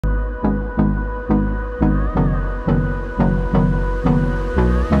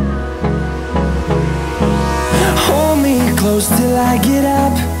close till I get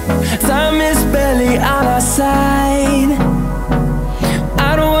up. Time is barely on our side.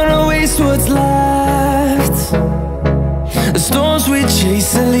 I don't wanna waste what's left. The storms we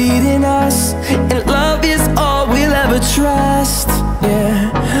chase are leading us, and love is all we'll ever trust. Yeah,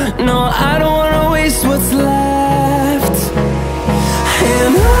 no, I don't wanna waste what's left.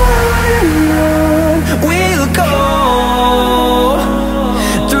 And on we'll go,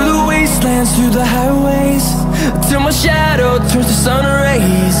 through the wastelands, through the highways, till my shadow turns to sun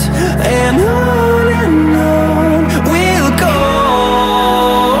rays. And on